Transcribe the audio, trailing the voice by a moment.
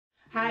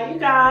Hi you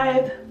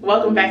guys,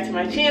 welcome back to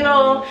my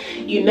channel.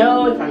 You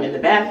know, if I'm in the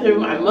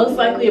bathroom, I'm most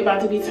likely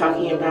about to be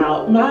talking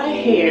about my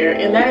hair,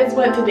 and that is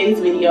what today's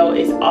video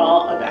is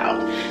all about.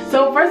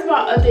 So first of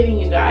all,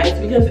 updating you guys,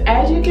 because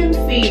as you can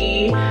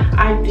see,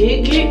 I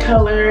did get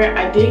color.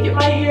 I did get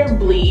my hair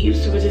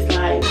bleached, which is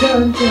like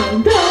dun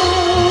dun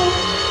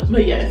dun.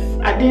 But yes,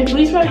 I did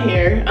bleach my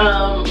hair.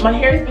 My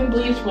hair has been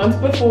bleached once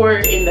before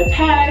in the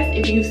past.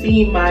 If you've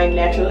seen my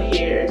natural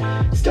hair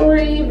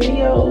story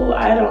video,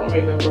 I don't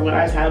remember what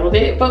I titled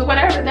it, but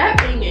whatever that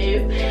thing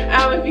is,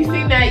 if you've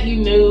seen that, you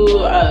knew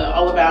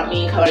all about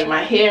me coloring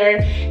my hair.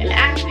 And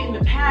actually in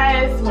the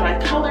past, when I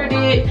colored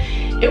it,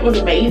 it was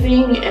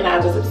amazing and I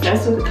was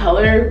obsessed with the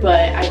color,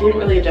 but I didn't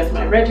really adjust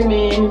my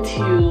regimen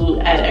to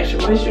add extra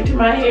moisture to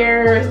my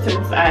hair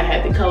since I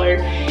had the color,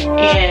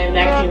 and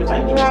that came to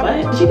bite me in the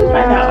butt. You can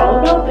find out all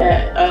about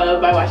that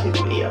by watching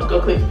the video. Go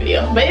click the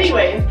video. But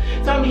anyways,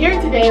 so I'm here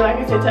today, like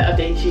I said, to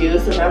update you.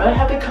 So now that I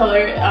have the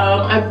color,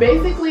 I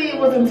basically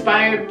was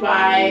inspired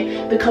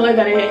by the color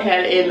that I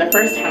had in the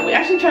first time. We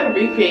actually tried to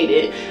recreate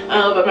it,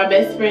 but my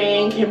best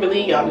friend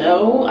Kimberly, y'all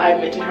know I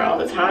mention her all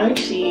the time.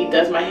 She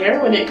does my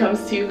hair when it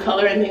comes to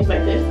color and things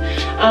like this.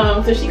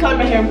 So she colored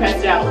my hair and passed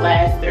it out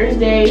last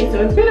Thursday.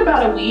 So it's been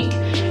about a week,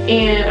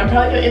 and I'm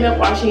probably gonna end up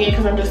washing it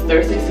because I'm just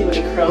thirsty to see what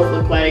the curls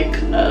look like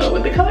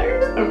with the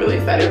color. I'm really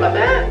excited about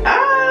that.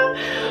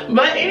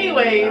 But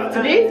anyway,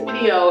 today's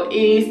video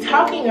is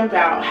talking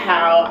about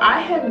how I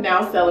have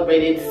now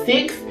celebrated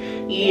 6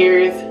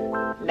 years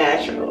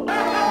natural.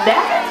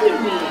 That to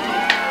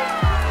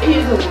me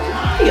is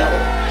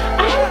wild.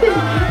 I have been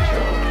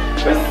natural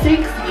for 6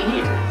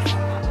 years.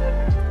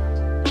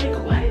 Like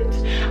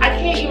what? I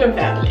can't even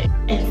fathom it.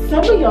 And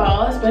some of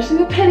y'all, especially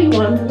the petty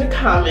ones in the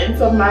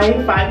comments on my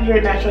 5-year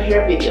natural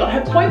hair video,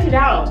 have pointed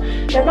out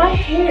that my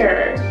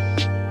hair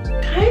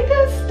kind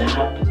of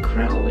stopped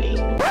growing.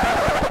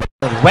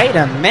 Wait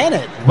a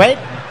minute. Wait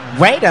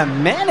a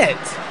minute.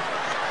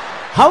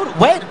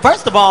 Wait,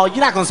 first of all, you're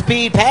not gonna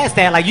speed past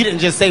that like you didn't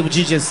just say what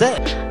you just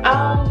said.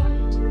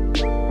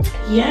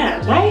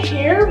 Yeah, my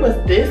hair was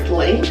this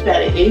length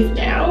that it is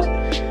now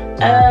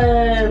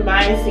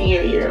my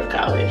senior year of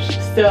college.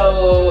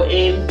 So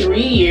in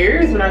 3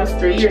 years, when I was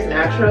 3 years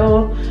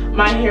natural,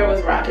 my hair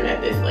was rocking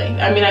at this length.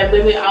 I mean,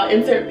 I'll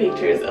insert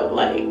pictures of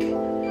like,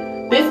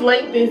 this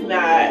length is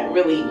not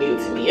really new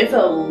to me. It's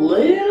a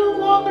little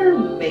longer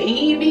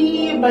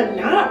maybe, but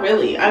not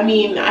really. I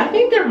mean, I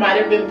think there might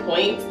have been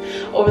points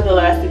over the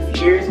last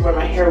 6 years where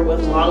my hair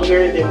was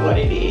longer than what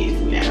it is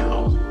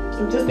now.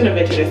 I'm just gonna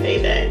venture to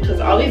say that, because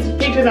all these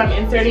pictures I'm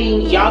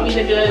inserting, y'all be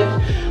the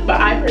judge, but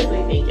I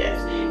personally think yes.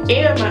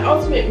 And my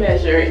ultimate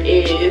measure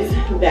is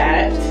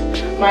that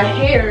my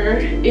hair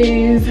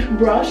is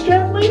bra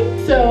strap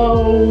length.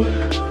 So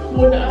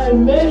when I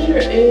measure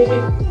it,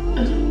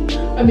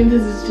 I mean,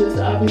 this is just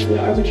obviously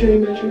an arbitrary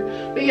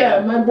measure, but yeah,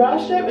 my bra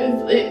strap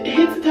it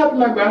hits the top of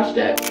my bra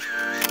strap.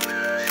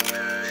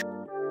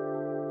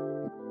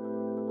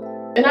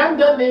 And I've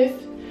done this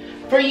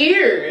for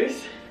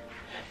years,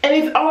 and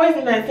it's always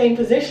in that same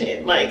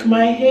position. Like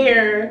my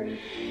hair,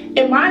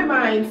 in my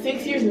mind,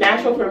 6 years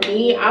natural for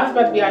me, I was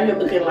about to be out here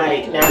looking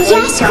like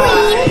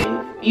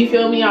natural. You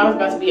feel me? I was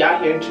about to be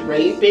out here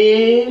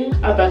draping.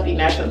 I was about to be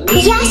natural.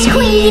 Yes,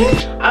 queen.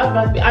 I was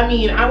about to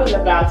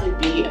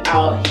be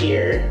out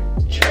here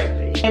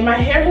draping. And my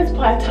hair has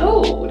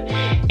plateaued.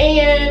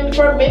 And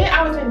for a minute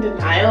I was in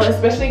denial,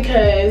 especially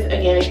because,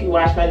 again, if you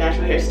watch my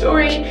natural hair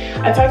story,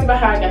 I talked about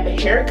how I got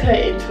the haircut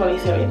in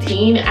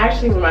 2017.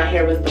 Actually, when my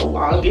hair was the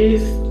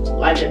longest,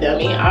 like a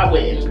dummy, I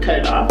went and cut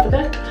it off. But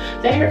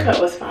that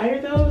haircut was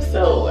fire though,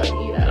 so I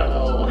mean, I don't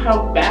know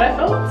how bad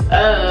I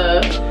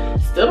felt.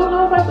 Still don't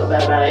know if I feel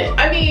bad about it.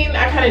 I mean,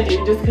 I kind of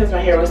do, just because my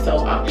hair was so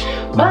long.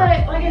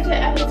 But like I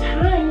said, at the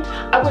time,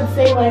 I would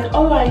say like,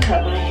 oh, I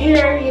cut my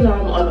hair, you know,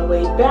 I'm on the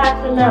way back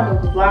from that,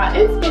 blah, blah, blah.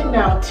 It's been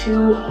now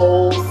 2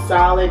 whole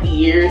solid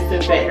years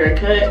since that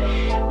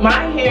haircut.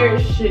 My hair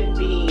should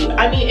be,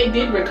 I mean, it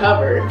did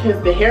recover,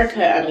 because the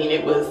haircut, I mean,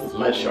 it was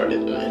much shorter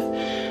than this.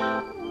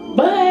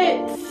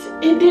 But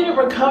it didn't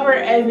recover,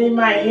 as in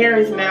my hair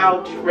is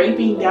now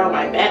draping down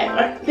my back.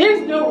 Like,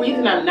 there's no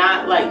reason I'm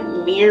not like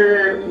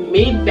near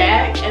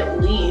mid-back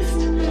at least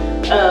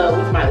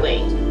with my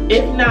length,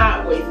 if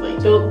not waist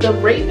length. The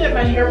rate that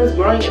my hair was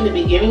growing in the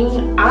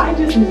beginning, I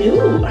just knew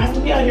I was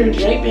gonna be out here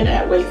draping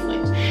at waist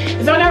length.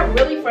 And so I got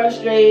really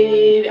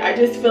frustrated. I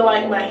just feel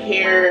like my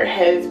hair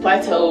has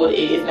plateaued.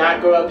 It is not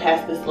growing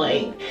past this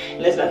length,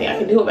 and there's nothing I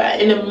can do about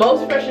it. And the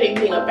most frustrating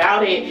thing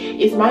about it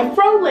is my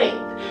fro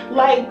length.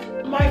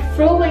 Like, my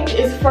fro length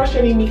is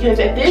frustrating because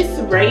at this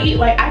rate,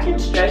 like, I can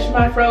stretch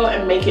my fro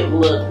and make it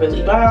look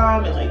really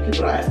bomb, and like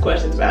people don't ask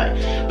questions about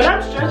it, but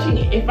I'm stretching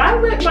it. If I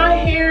let my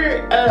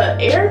hair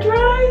air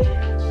dry,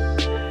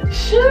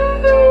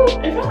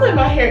 shoot, if I let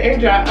my hair air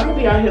dry, I'm gonna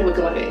be out here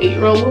looking like an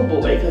 8-year-old little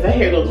boy, because that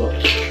hair gonna go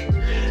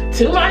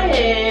to my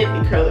head.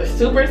 The curls are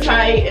super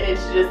tight, and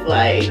it's just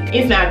like,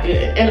 it's not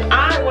good. And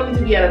I wanted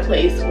to be at a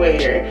place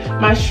where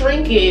my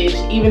shrinkage,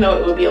 even though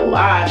it would be a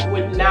lot,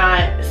 would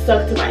not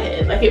suck to my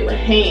head. Like it would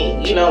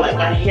hang, you know, like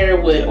my hair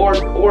would,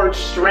 or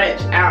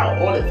stretch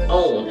out on its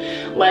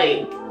own.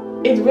 Like,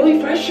 it's really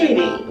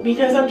frustrating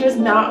because I'm just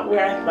not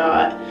where I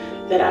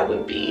thought that I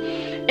would be.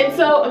 And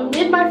so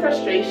amid my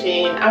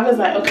frustration, I was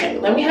like, okay,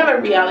 let me have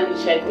a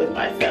reality check with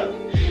myself.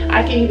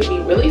 I can either be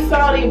really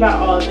salty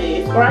about all of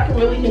this, or I can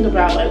really think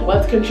about like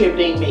what's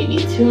contributing maybe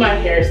to my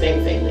hair staying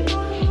the same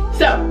length.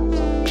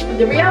 So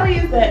the reality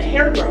is that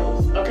hair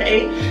grows,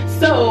 okay?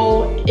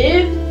 So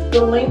if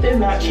the length is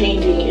not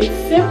changing, it's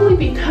simply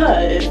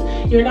because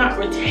you're not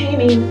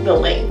retaining the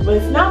length. But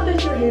it's not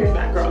that your hair is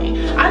not growing.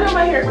 I know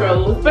my hair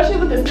grows, especially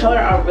with this color.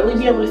 I'll really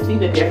be able to see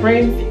the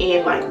difference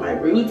in like my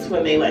roots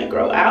when they like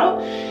grow out.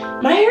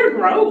 My hair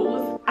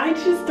grows. I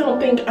just don't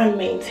think I'm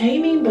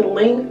maintaining the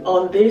length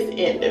on this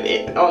end of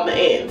it, on the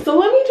end. So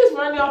let me just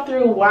run y'all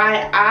through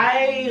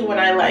why when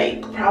I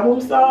like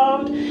problem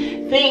solved,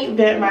 think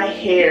that my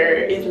hair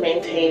is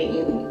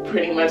maintaining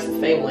pretty much the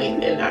same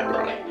length and not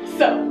growing.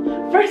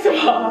 So first of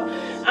all,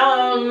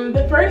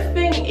 the first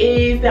thing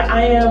is that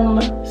I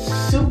am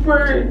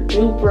super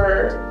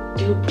duper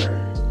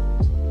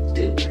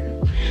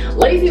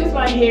lazy with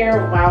my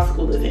hair while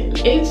school is in.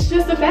 It's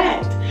just a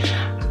fact.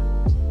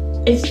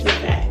 It's just a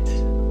fact.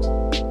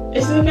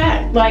 It's just a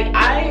fact. Like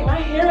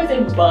my hair is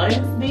in buns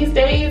these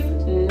days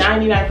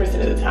 99%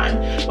 of the time.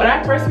 When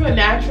I first went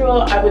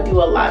natural, I would do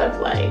a lot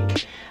of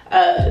like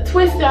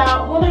twist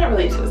out. Well, not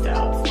really twist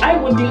outs. I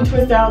would do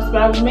twist outs,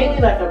 but I was mainly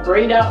like a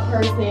braid out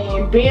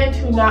person.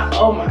 Bantu knot,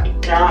 oh my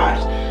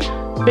gosh.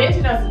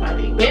 Bantu knots is my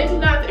thing. Bantu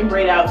knots and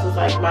braid outs was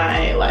like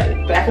my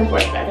like back and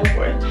forth.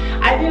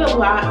 I did a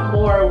lot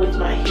more with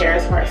my hair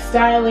as far as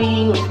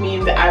styling, which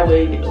means that I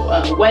would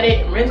wet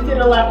it and rinse it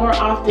a lot more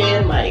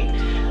often. Like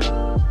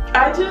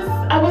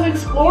I was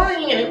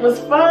exploring and it was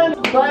fun,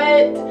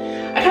 but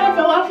I kind of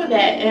fell off of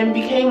that and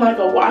became like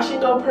a wash and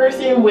go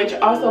person, which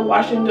also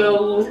wash and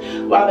goes,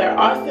 while they're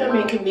awesome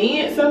and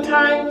convenient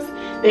sometimes,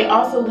 they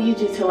also lead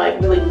you to like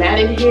really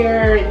matted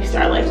hair, and you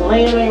start like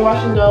laying on your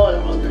wash and go,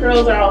 and the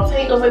curls are all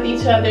tangled with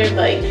each other.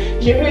 Like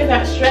your hair is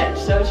not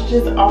stretched, so it's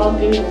just all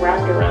getting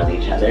wrapped around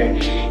each other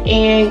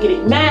and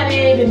getting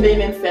matted. And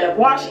then instead of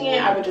washing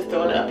it, I would just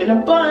throw it up in a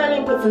bun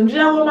and put some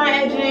gel on my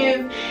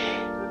edges.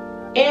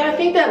 And I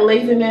think that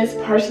laziness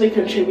partially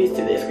contributes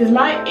to this, because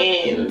my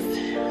ends,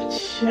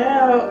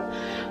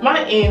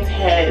 my ends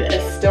had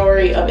a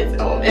story of its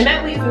own. And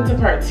that leads into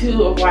part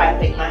 2 of why I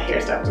think my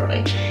hair stopped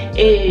growing.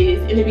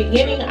 Is in the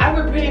beginning, I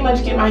would pretty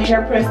much get my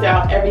hair pressed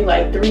out every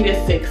like 3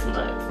 to 6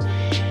 months.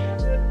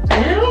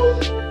 Now,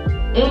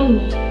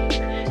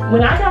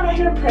 when I got my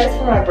hair pressed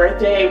for my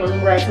birthday,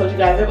 remember I told you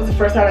guys that was the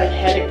first time I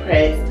had it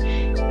pressed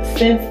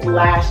since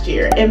last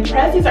year. And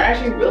presses are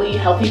actually really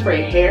healthy for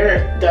your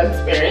hair done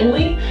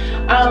sparingly,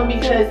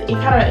 because it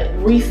kind of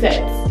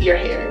resets your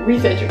hair,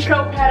 resets your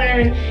curl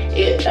pattern,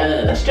 it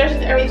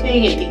stretches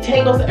everything, it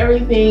detangles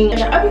everything. And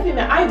the other thing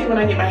that I do when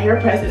I get my hair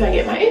pressed is I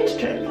get my ends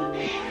trimmed.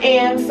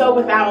 And so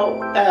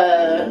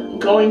without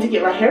going to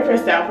get my hair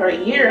pressed out for a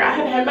year, I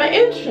had my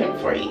ends trimmed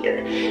for a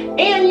year.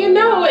 And you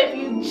know, if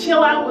you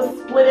chill out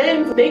with split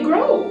ends, they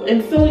grow,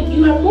 and so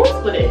you have more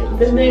split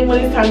ends. And then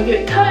when it's time to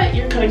get it cut,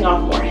 you're cutting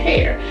off more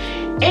hair.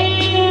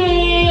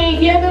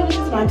 And yeah, that was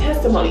just my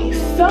testimony.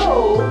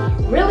 So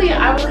really,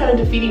 I was kind of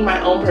defeating my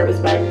own purpose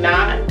by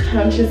not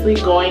consciously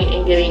going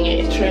and getting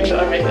it trimmed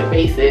on a regular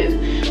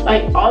basis.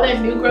 Like all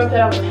that new growth that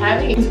I was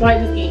having was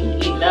probably just getting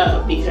eaten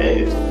up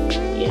because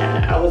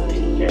yeah, I wasn't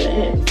taking care of the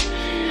ends.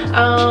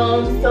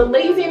 So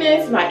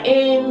laziness, my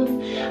ends.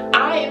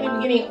 I in the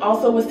beginning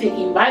also was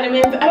taking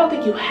vitamins. I don't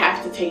think you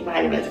have to take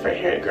vitamins for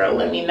hair to grow.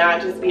 Let me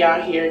not just be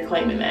out here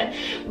claiming that.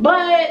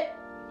 But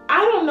I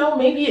don't know,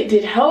 maybe it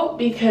did help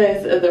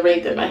because of the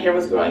rate that my hair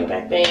was growing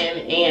back then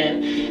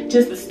and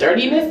just the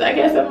sturdiness, I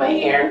guess, of my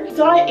hair.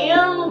 So I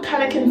am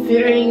kind of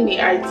considering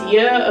the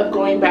idea of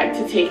going back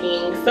to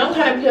taking some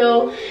kind of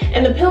pill.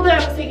 And the pill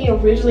that I was taking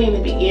originally in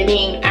the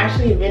beginning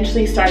actually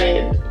eventually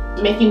started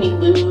making me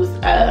lose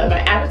my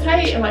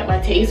appetite and like my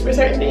taste for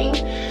certain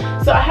things.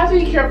 So I have to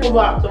be careful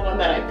about the one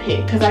that I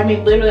pick, because I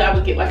mean literally I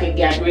would get like a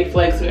gag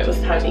reflex when it was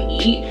time to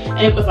eat,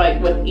 and it was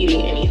like with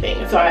eating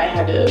anything. So I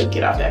had to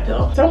get off that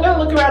pill. So I'm gonna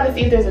look around and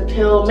see if there's a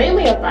pill,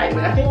 mainly a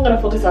vitamin. I think I'm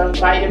gonna focus on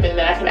vitamin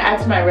that I can add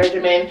to my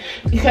regimen,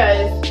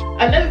 because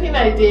another thing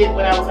that I did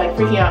when I was like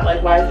freaking out,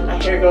 like why isn't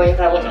my hair growing, is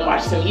I went and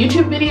watched some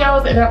YouTube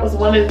videos, and that was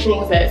one of the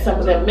things that some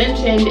of them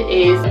mentioned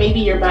is maybe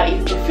your body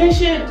is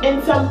deficient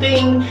in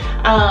something,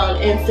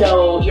 and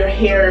so your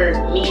hair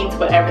needs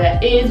whatever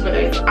that is, whether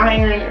it's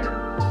iron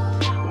or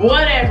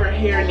whatever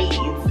hair needs,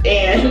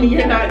 and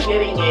you're not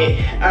getting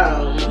it,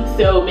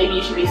 so maybe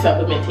you should be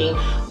supplementing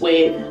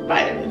with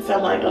vitamins. So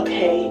I'm like,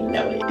 okay,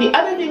 noted. The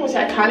other thing which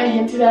I kind of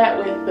hinted at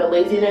with the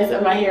laziness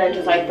of my hair and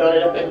just like throwing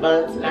it up in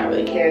buns and not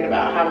really caring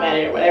about how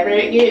matted or whatever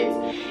it gets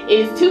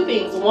is 2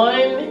 things.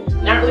 One,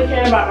 not really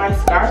caring about my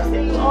scarf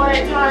staying on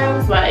at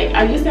times. Like,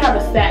 I used to have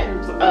a satin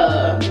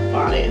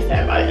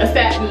a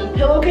satin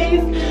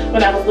pillowcase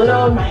when I was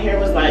little and my hair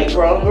was like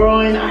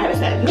growing. I had a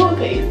satin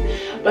pillowcase.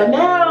 But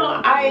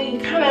now I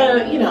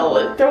kind of, you know,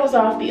 it throws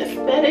off the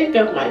aesthetic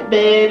of my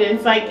bed, and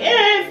it's like,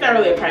 it's not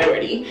really a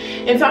priority.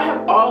 And so I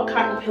have all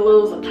cotton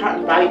pillows, a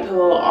cotton body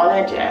pillow, all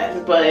that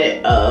jazz,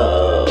 but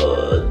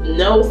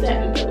no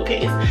satin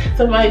pillowcase.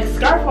 So my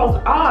scarf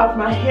falls off,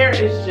 my hair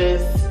is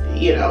just,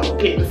 you know,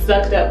 getting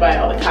sucked up by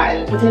all the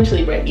cotton,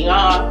 potentially breaking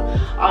off,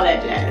 all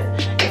that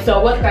jazz. And so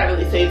what can I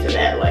really say to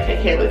that? Like,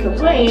 I can't really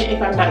complain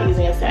if I'm not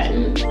using a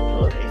satin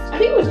pillowcase. I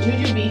think it was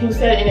Juju B who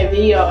said in a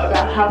video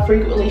about how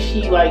frequently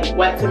she like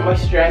wets and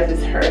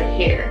moisturizes her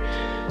hair.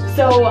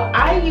 So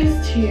I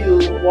used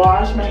to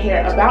wash my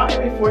hair about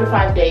every 4 to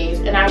 5 days,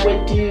 and I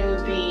would do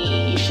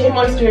the Shea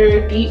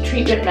Moisture Deep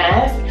Treatment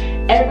Mask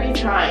every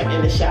time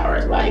in the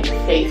shower, like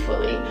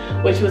faithfully,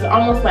 which was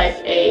almost like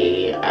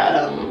a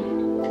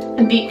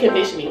deep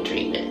conditioning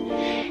treatment.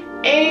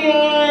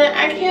 And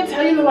I can't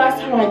tell you the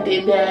last time I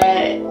did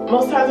that.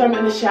 Most times I'm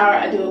in the shower,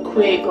 I do a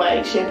quick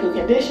like shampoo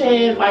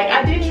condition. Like,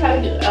 I did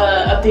try to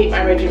update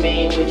my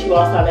regimen, which you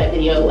all saw that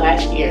video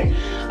last year.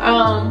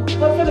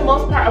 But for the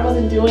most part, I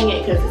wasn't doing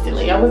it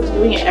consistently. I wasn't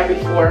doing it every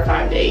 4 or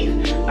 5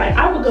 days. Like,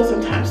 I would go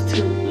sometimes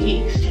 2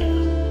 weeks,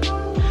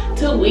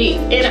 2 weeks.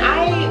 And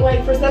I,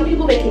 like, for some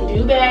people, they can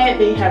do that.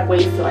 They have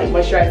ways to like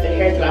moisturize their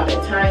hair throughout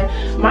that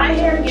time. My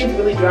hair gets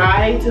really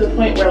dry to the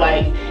point where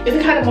like, it's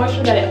the kind of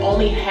moisture that it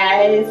only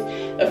has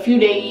a few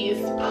days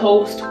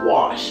post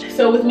wash.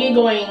 So with me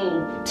going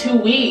 2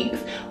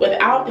 weeks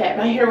without that,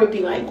 my hair would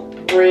be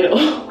like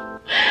brittle.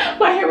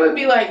 My hair would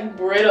be like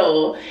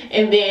brittle,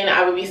 and then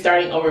I would be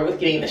starting over with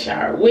getting in the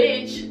shower,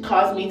 which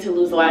caused me to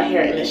lose a lot of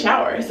hair in the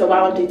shower. So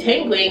while I'm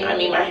detangling, I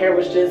mean, my hair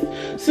was just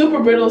super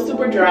brittle,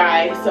 super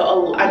dry,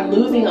 so I'm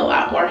losing a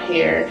lot more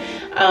hair,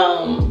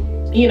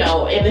 you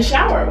know, in the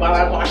shower while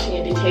I'm washing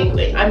and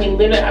detangling. I mean,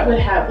 literally, I would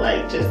have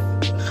like just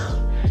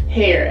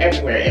hair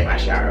everywhere in my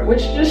shower,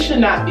 which just should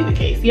not be the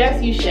case.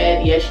 Yes, you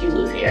shed, yes, you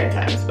lose hair at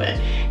times, but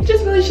it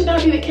just really should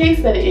not be the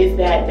case that it is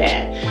that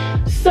bad.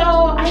 So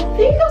I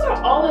think those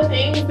are all the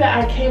things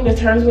that I came to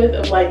terms with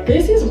of like,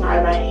 this is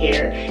why my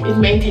hair is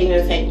maintaining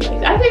the same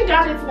length. I thank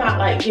God it's not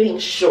like getting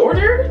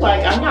shorter.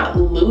 Like, I'm not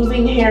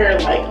losing hair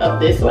like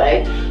up this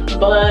way,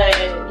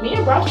 but me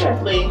and bra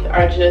strap length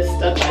are just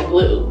stuck like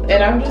glue,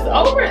 and I'm just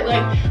over it.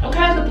 Like, I'm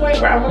kind of at the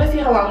point where I want to see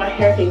how long my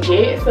hair can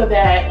get, so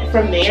that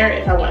from there,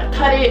 if I want to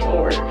cut it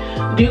or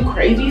do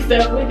crazy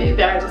stuff with it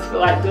that I just feel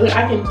like doing,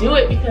 I can do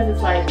it, because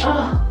it's like,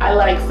 oh, I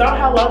like saw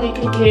how long it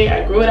could get.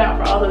 I grew it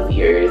out for all those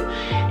years,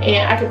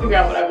 and I could figure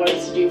out what I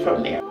wanted to do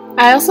from there.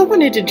 I also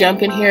wanted to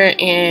jump in here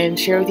and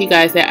share with you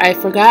guys that I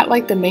forgot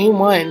like the main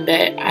one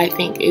that I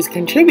think is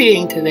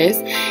contributing to this,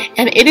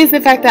 and it is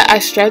the fact that I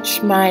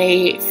stretch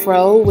my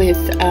fro with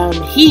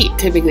heat,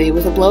 typically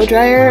with a blow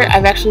dryer.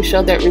 I've actually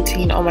showed that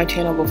routine on my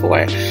channel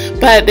before,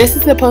 but this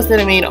is the post that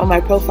I made on my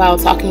profile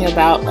talking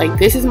about like,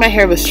 this is my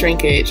hair with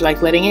shrinkage,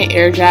 like letting it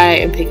air dry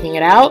and picking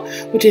it out,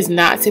 which is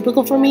not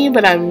typical for me,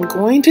 but I'm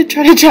going to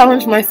try to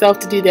challenge myself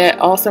to do that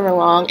all summer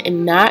long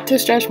and not to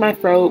stretch my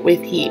fro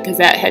with heat, because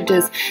that had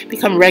just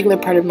become regular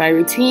part of my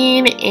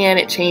routine, and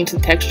it changed the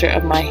texture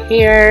of my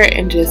hair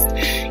and just,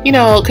 you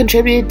know,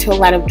 contributed to a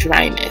lot of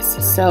dryness.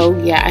 So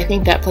yeah, I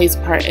think that plays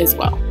a part as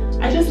well.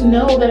 I just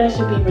know that I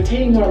should be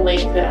retaining more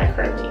length than I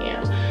currently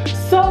am.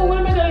 So what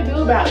am I going to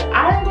do about it?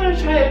 I'm going to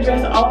try to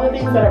address all the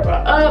things that I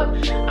brought up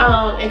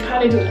and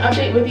kind of do an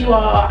update with you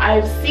all.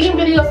 I've seen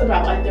videos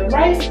about like the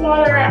rice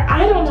water.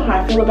 I don't know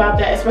how I feel about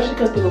that, especially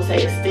because people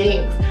say it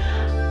stinks.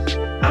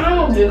 I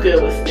don't do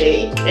good with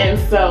stink, and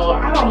so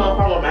I don't know if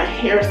I want my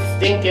hair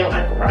stinking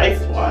like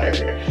rice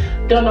water.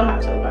 Don't know how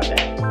to feel about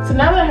that. So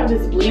now that I have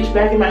this bleach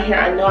back in my hair,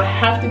 I know I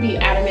have to be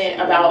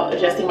adamant about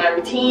adjusting my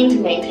routine to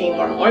maintain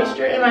more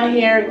moisture in my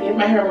hair, give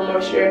my hair more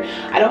moisture.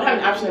 I don't have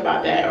an option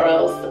about that, or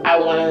else I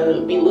want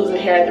to be losing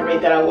hair at the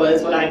rate that I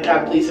was when I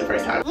got bleached the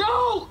first time.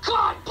 No!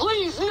 God,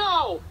 please,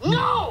 no!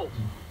 No!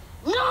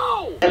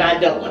 No! And I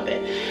don't want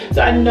that.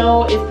 So I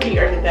know it's pretty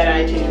urgent that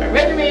I change my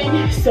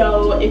regimen.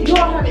 So if you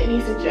all have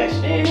any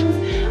suggestions,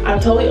 I'm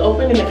totally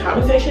open in the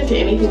comment section to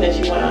anything that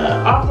you want to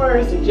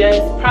offer,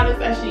 suggest,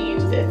 products I should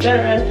use,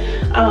 etc.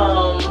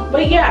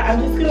 But yeah, I'm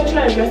just gonna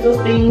try to address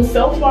those things.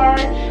 So far,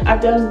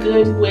 I've done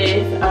good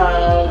with,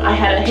 I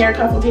had a hair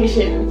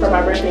consultation for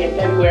my birthday in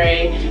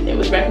February. It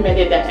was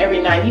recommended that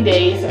every 90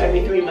 days, so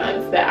every 3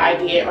 months, that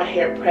I get my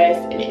hair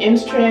pressed and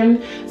ends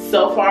trimmed.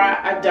 So far,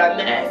 I've done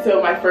that.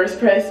 So my first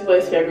press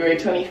was February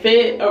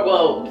 25th, or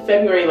well,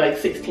 February like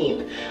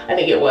 16th, I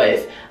think it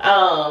was.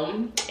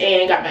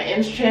 And got my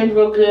ends trimmed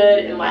real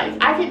good, and like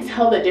I can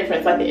tell the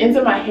difference. Like the ends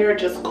of my hair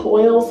just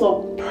coil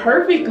so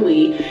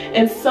perfectly,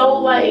 and so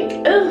like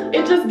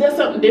it just does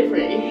something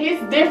different. It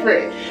hits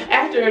different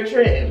after a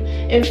trim.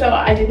 And so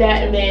I did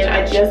that, and then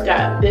I just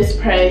got this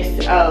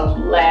press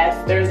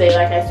last Thursday,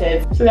 like I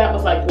said. So that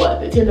was like what,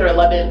 the 10th or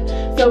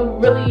 11th. So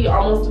really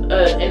almost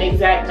an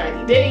exact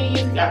 90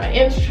 days. Got my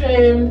ends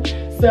trimmed.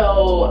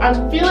 So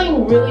I'm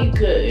feeling really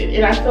good,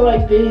 and I feel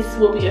like this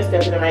will be a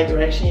step in the right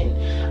direction.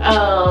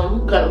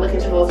 Gonna look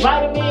into those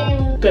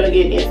vitamins, gonna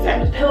get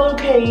inside the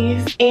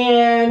pillowcase,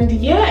 and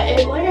yeah,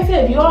 and like I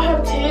said, if you all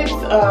have tips,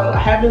 I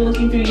have been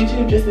looking through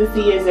YouTube just to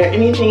see is there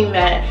anything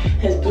that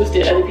has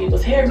boosted other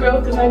people's hair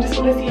growth, because I just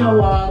want to see how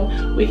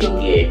long we can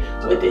get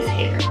with this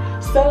hair.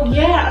 So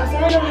yeah, I'm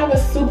sorry I don't have a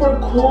super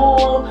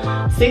cool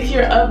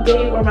 6-year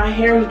update where my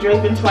hair is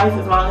draping twice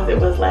as long as it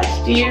was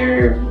last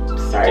year.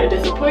 Sorry to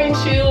disappoint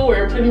you,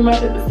 we're pretty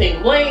much at the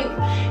same length.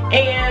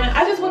 And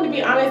I just wanted to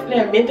be honest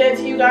and admit that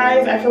to you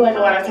guys. I feel like a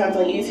lot of times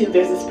on YouTube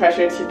there's this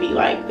pressure to be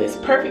like this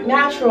perfect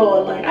natural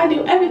and like I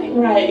do everything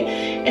right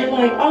and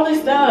like all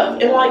this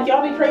stuff. And like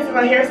y'all be praising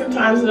my hair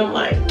sometimes and I'm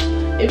like,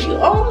 if you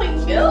only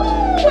knew,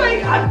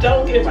 like I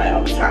don't get it right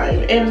all the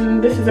time.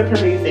 And this is a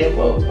perfect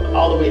example of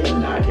all the ways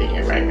I'm not getting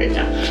it right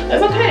now.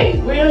 That's okay.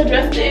 We're gonna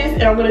address this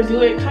and I'm gonna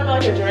do it kind of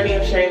like a journey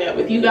of sharing that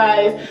with you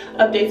guys.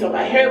 Updates on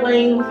my hair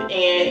length and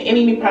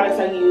any new products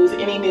I use,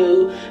 any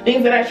new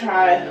things that I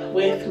try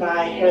with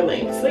my hair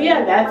length. So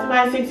yeah, that's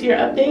my 6-year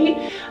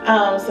update.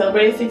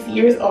 Celebrated 6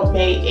 years on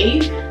May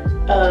 8th.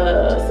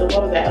 So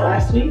what was that,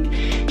 last week?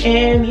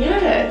 And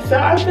yeah, so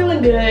I'm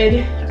feeling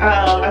good.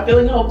 I'm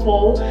feeling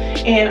hopeful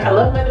and I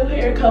love my new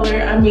hair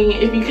color. I mean,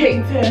 if you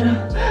can't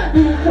tell.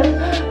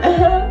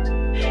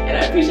 And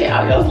I appreciate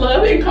all y'all's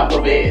love and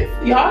compliments.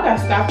 Y'all got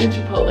stopped in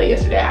Chipotle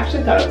yesterday. I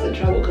actually thought I was in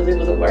trouble because it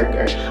was a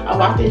worker. I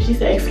walked in, she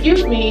said,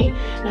 excuse me.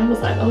 And I was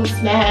like, oh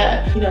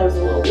snap. You know, it was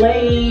a little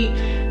late.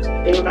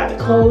 They were about to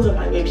close. I'm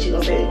like, maybe she's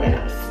gonna say they ran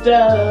out of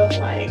stuff,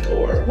 like,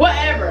 or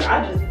whatever.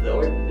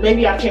 Or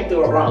maybe I came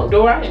through a wrong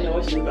door. I didn't know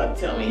what she was about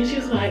to tell me. And she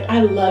was like, I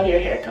love your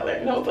hair color.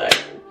 And I was like,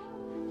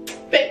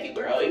 thank you,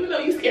 girl, even though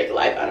you scared the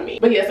life out of me.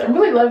 But yes, I'm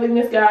really loving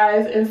this,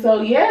 guys. And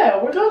so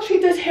yeah, we're gonna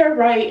treat this hair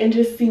right and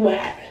just see what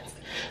happens.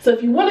 So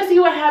if you want to see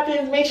what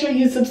happens, make sure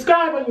you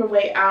subscribe on your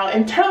way out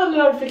and turn on the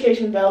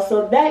notification bell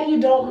so that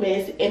you don't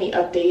miss any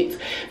updates.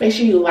 Make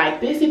sure you like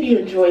this if you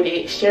enjoyed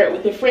it. Share it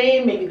with a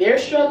friend. Maybe they're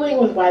struggling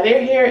with why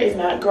their hair is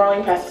not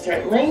growing past a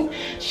certain length.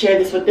 Share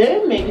this with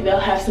them. Maybe they'll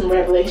have some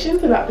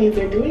revelations about things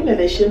they're doing that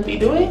they shouldn't be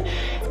doing.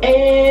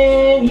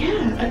 And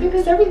yeah, I think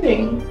that's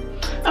everything.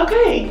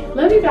 Okay,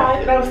 love you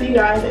guys, and I'll see you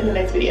guys in the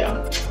next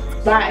video.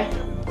 Bye.